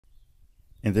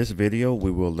In this video, we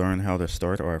will learn how to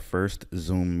start our first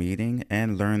Zoom meeting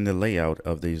and learn the layout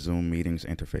of the Zoom meetings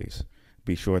interface.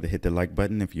 Be sure to hit the like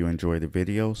button if you enjoyed the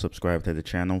video, subscribe to the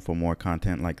channel for more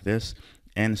content like this,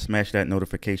 and smash that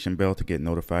notification bell to get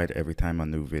notified every time a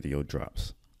new video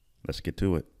drops. Let's get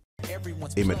to it.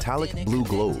 A metallic blue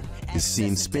globe is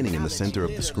seen spinning in the center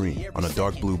of the screen on a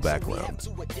dark blue background.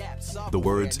 The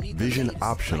words "Vision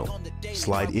Optional"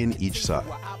 slide in each side.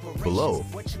 Below,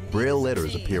 Braille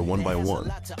letters appear one by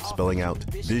one, spelling out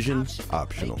 "Vision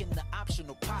Optional."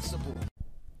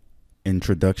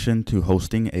 Introduction to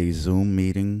hosting a Zoom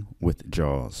meeting with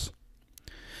JAWS.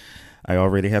 I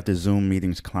already have the Zoom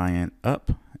meetings client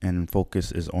up and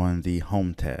focus is on the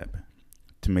Home tab.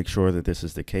 To make sure that this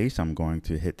is the case, I'm going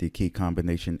to hit the key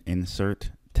combination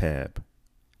Insert tab.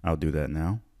 I'll do that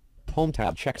now. Home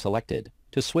tab check selected.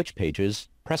 To switch pages,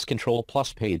 press Ctrl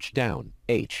plus page down,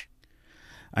 H.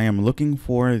 I am looking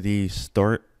for the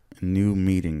Start New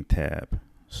Meeting tab.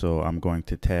 So I'm going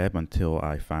to tab until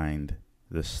I find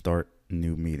the Start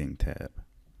New Meeting tab.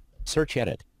 Search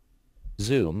edit.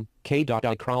 Zoom,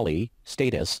 K.iCrawley,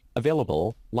 status,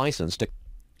 available, licensed.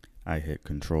 I hit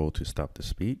Control to stop the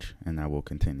speech, and I will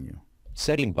continue.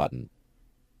 Setting button.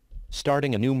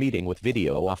 Starting a new meeting with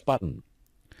video off button.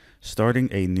 Starting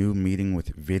a new meeting with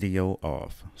video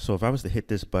off. So if I was to hit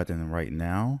this button right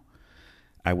now,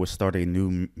 I would start a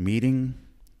new meeting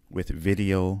with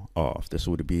video off. This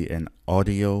would be an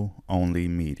audio only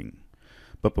meeting.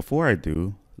 But before I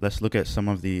do, let's look at some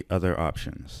of the other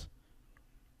options.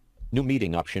 New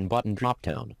meeting option button drop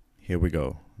down. Here we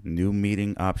go. New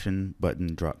meeting option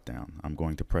button drop down. I'm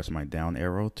going to press my down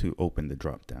arrow to open the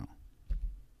drop down.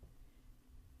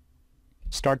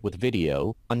 Start with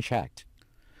video, unchecked.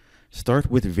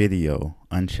 Start with video,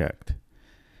 unchecked.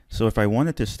 So if I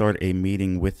wanted to start a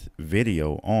meeting with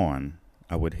video on,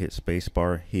 I would hit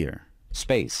spacebar here.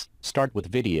 Space, start with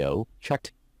video,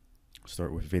 checked.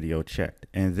 Start with video checked.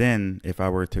 And then if I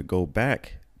were to go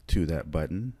back to that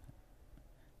button,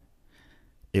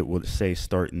 it would say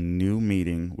start new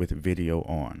meeting with video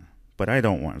on. But I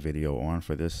don't want video on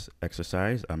for this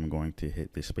exercise. I'm going to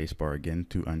hit the spacebar again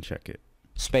to uncheck it.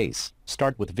 Space,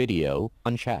 start with video,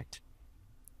 unchecked.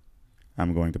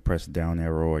 I'm going to press down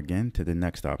arrow again to the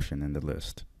next option in the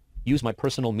list. Use my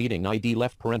personal meeting ID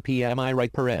left paren PMI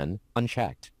right paren,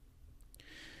 unchecked.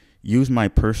 Use my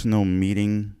personal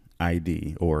meeting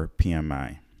ID or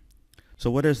PMI. So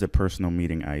what is the personal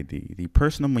meeting ID? The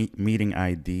personal meeting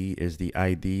ID is the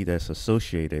ID that's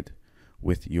associated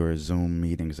with your Zoom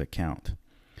meetings account.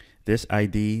 This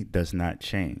ID does not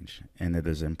change, and it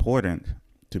is important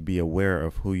to be aware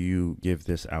of who you give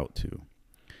this out to.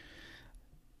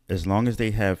 As long as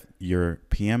they have your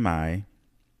PMI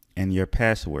and your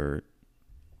password,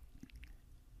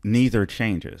 neither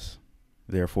changes.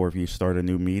 Therefore, if you start a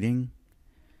new meeting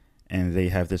and they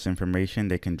have this information,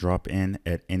 they can drop in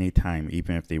at any time,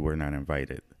 even if they were not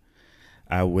invited.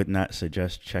 I would not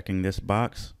suggest checking this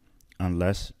box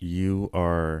unless you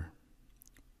are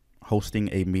hosting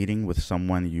a meeting with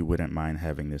someone you wouldn't mind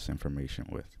having this information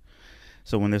with.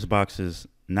 So when this box is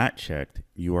not checked,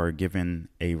 you are given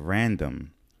a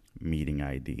random meeting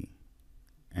ID.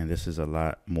 And this is a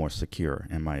lot more secure,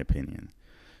 in my opinion.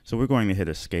 So we're going to hit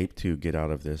escape to get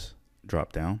out of this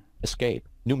drop down. Escape,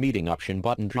 new meeting option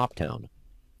button drop down.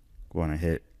 Going to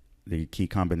hit the key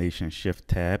combination shift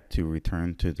tab to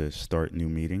return to the start new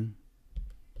meeting.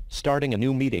 Starting a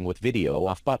new meeting with video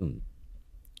off button.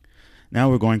 Now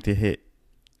we're going to hit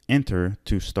enter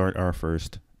to start our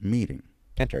first meeting.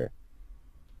 Enter.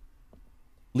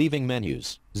 Leaving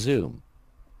menus, Zoom.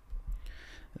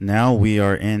 Now we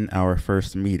are in our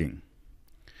first meeting.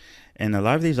 And a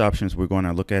lot of these options we're going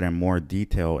to look at in more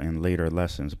detail in later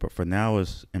lessons, but for now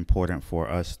it's important for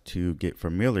us to get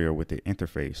familiar with the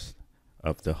interface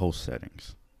of the host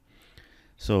settings.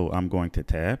 So I'm going to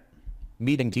tab.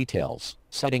 Meeting details,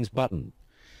 settings button.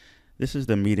 This is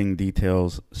the meeting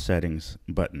details settings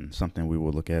button, something we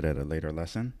will look at a later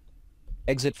lesson.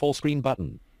 Exit full screen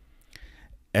button.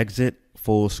 Exit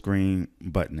full screen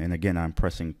button. And again, I'm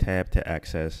pressing tab to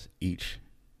access each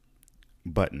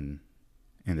button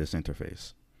in this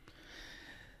interface.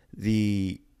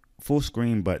 The full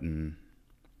screen button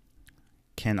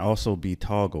can also be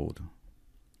toggled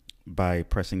by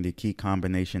pressing the key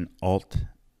combination Alt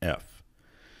F.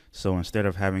 So instead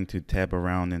of having to tab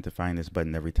around and to find this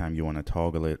button every time you want to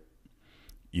toggle it,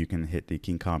 you can hit the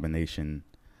key combination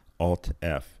Alt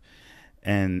F.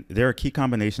 And there are key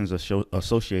combinations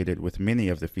associated with many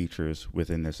of the features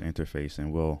within this interface,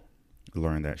 and we'll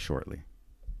learn that shortly.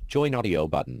 Join audio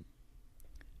button.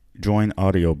 Join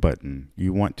audio button.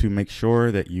 You want to make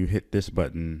sure that you hit this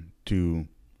button to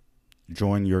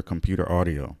join your computer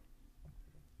audio.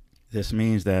 This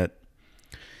means that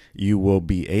you will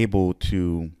be able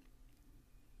to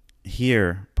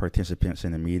hear participants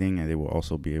in the meeting, and they will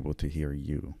also be able to hear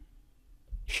you.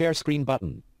 Share screen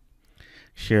button.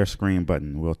 Share screen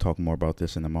button. We'll talk more about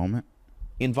this in a moment.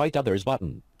 Invite others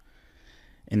button.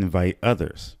 Invite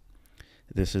others.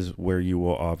 This is where you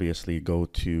will obviously go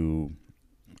to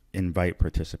invite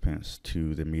participants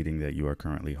to the meeting that you are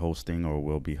currently hosting or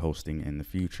will be hosting in the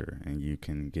future. And you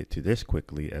can get to this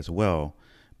quickly as well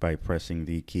by pressing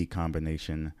the key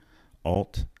combination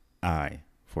Alt-I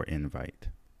for invite.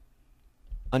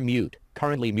 Unmute.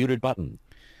 Currently muted button.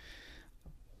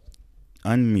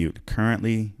 Unmute.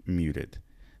 Currently muted.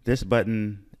 This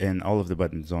button and all of the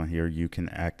buttons on here you can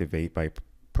activate by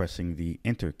pressing the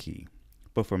Enter key.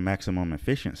 But for maximum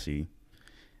efficiency,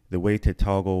 the way to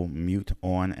toggle mute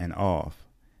on and off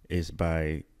is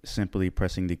by simply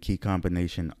pressing the key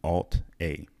combination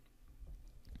Alt-A.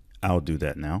 I'll do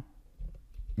that now.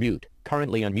 Mute.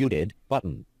 Currently unmuted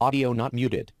button. Audio not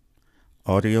muted.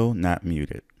 Audio not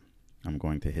muted. I'm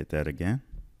going to hit that again.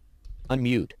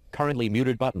 Unmute. Currently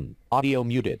muted button. Audio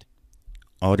muted.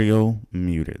 Audio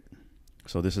muted.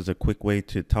 So this is a quick way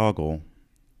to toggle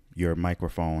your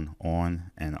microphone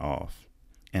on and off.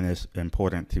 And it's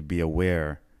important to be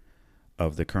aware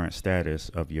of the current status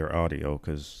of your audio,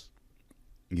 because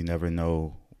you never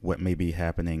know what may be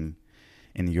happening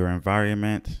in your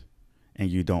environment and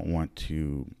you don't want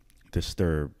to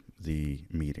disturb the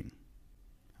meeting.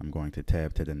 I'm going to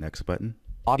tab to the next button.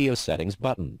 Audio settings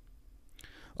button.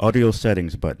 Audio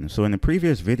settings button. So in the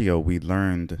previous video, we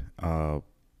learned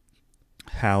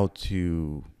how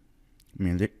to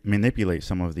manipulate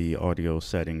some of the audio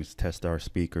settings, test our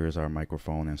speakers, our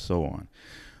microphone, and so on.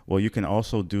 Well, you can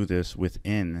also do this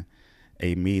within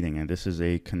a meeting, and this is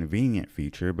a convenient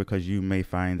feature because you may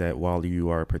find that while you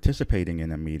are participating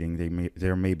in a meeting,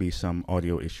 there may be some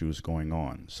audio issues going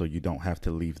on. So you don't have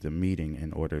to leave the meeting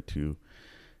in order to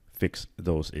fix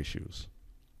those issues.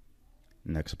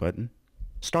 Next button.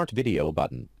 Start video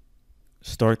button.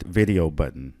 Start video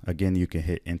button. Again, you can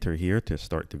hit enter here to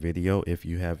start the video if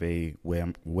you have a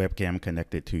webcam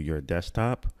connected to your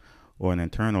desktop or an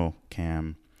internal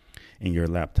cam in your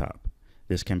laptop.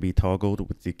 This can be toggled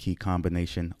with the key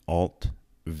combination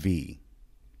Alt-V.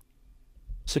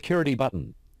 Security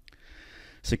button.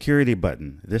 Security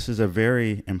button. This is a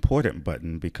very important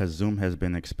button because Zoom has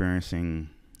been experiencing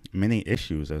many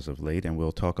issues as of late, and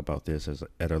we'll talk about this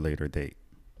at a later date.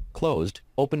 Closed.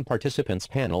 Open participants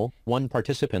panel. 1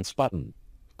 participants button.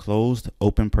 Closed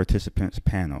open participants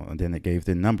panel, and then it gave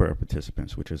the number of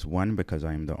participants, which is 1 because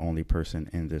I am the only person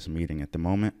in this meeting at the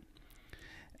moment.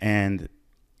 And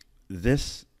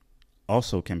this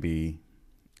also can be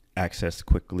accessed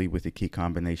quickly with the key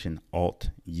combination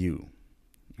Alt-U.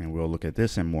 And we'll look at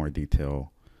this in more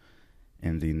detail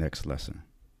in the next lesson.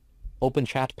 Open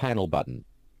chat panel button.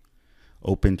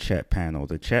 Open chat panel.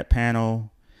 The chat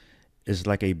panel is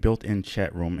like a built-in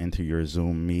chat room into your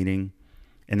Zoom meeting.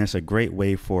 And it's a great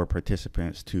way for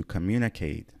participants to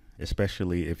communicate,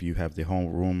 especially if you have the whole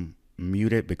room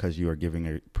muted because you are giving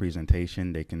a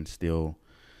presentation. They can still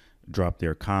drop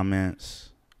their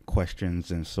comments, questions,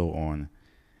 and so on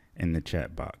in the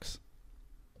chat box.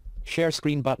 Share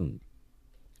screen button.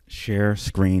 Share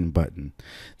screen button.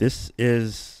 This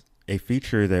is a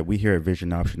feature that we here at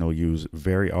Vision Optional use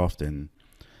very often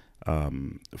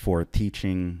for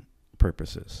teaching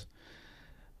purposes.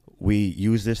 We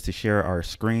use this to share our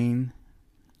screen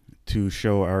to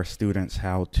show our students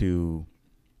how to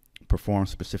perform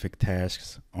specific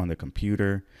tasks on the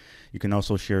computer. You can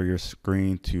also share your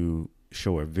screen to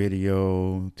show a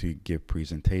video, to give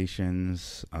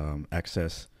presentations,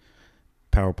 access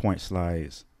PowerPoint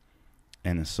slides,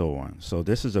 and so on. So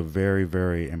this is a very,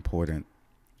 very important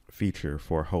feature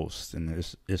for hosts, and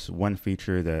it's one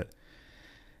feature that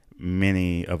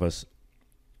many of us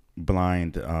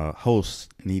blind hosts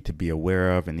need to be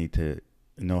aware of and need to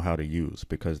know how to use,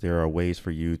 because there are ways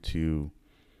for you to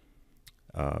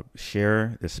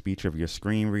share the speech of your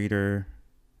screen reader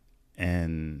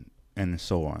and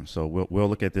so on. So we'll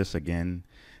look at this again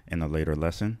in a later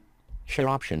lesson. Share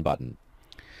option button.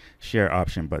 Share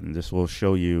option button. This will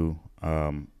show you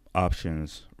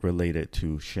options related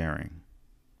to sharing.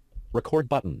 Record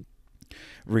button.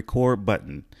 Record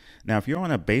button. Now, if you're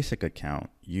on a basic account,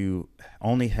 you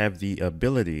only have the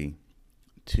ability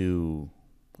to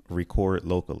record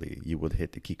locally. You would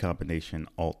hit the key combination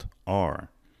Alt-R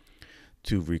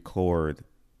to record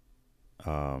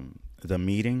the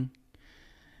meeting,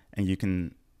 and you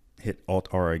can hit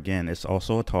Alt-R again. It's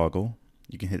also a toggle.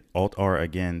 You can hit Alt-R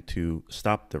again to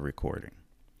stop the recording.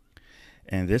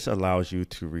 And this allows you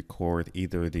to record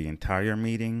either the entire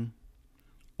meeting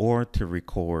or to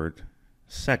record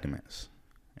segments.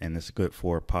 And it's good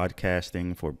for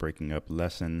podcasting, for breaking up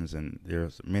lessons, and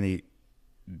there's many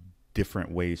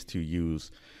different ways to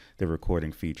use the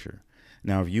recording feature.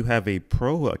 Now, if you have a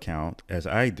pro account, as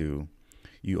I do,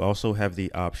 you also have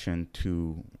the option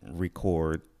to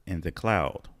record in the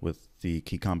cloud with the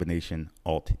key combination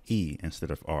Alt-E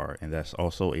instead of R, and that's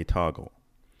also a toggle.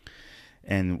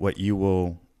 And what you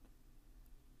will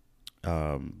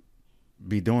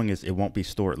be doing is it won't be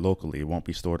stored locally. It won't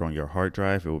be stored on your hard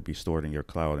drive. It will be stored in your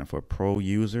cloud. And for pro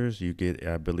users, you get,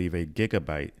 I believe, 1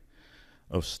 gigabyte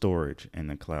of storage in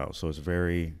the cloud. So it's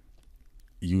very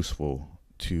useful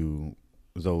to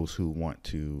those who want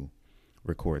to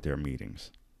record their meetings.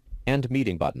 End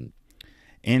meeting button.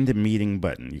 End the meeting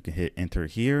button. You can hit enter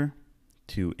here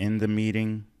to end the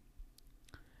meeting.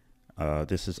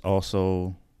 This is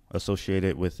also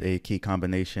associated with a key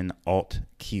combination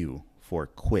Alt-Q for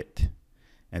quit.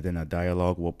 And then a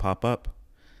dialog will pop up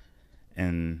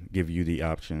and give you the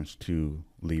options to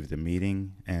leave the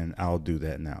meeting. And I'll do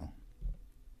that now.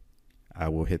 I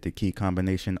will hit the key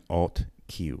combination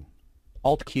Alt-Q.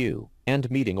 Alt-Q.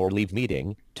 End meeting or leave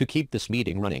meeting. To keep this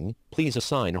meeting running, please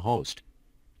assign a host.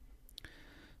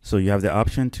 So you have the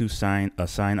option to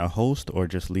assign a host or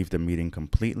just leave the meeting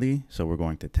completely. So we're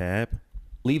going to tab.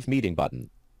 Leave meeting button.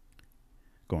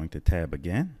 Going to tab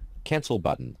again. Cancel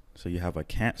button. So you have a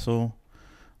cancel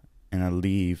and a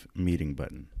leave meeting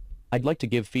button. I'd like to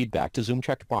give feedback to Zoom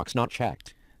checkbox not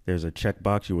checked. There's a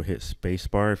checkbox. You will hit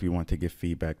spacebar if you want to give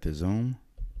feedback to Zoom.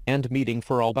 End meeting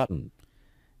for all button.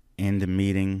 End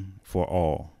meeting for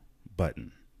all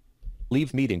button.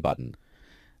 Leave meeting button.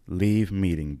 Leave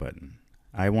meeting button.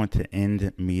 I want to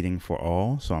end meeting for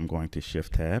all, so I'm going to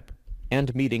shift tab.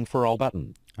 End meeting for all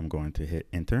button. I'm going to hit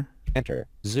enter. Enter.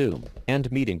 Zoom. End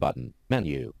meeting button.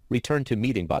 Menu. Return to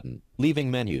meeting button.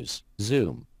 Leaving menus.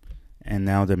 Zoom. And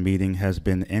now the meeting has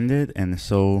been ended, and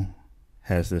so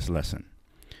has this lesson.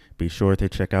 Be sure to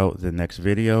check out the next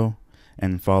video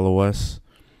and follow us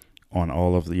on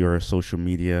all of your social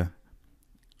media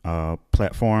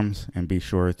platforms, and be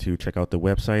sure to check out the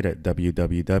website at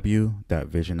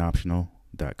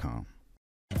www.visionoptional.com.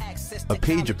 A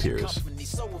page appears.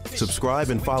 Subscribe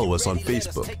and follow us on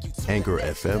Facebook, Anchor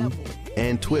FM,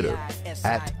 and Twitter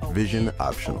 @Vision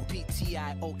Optional.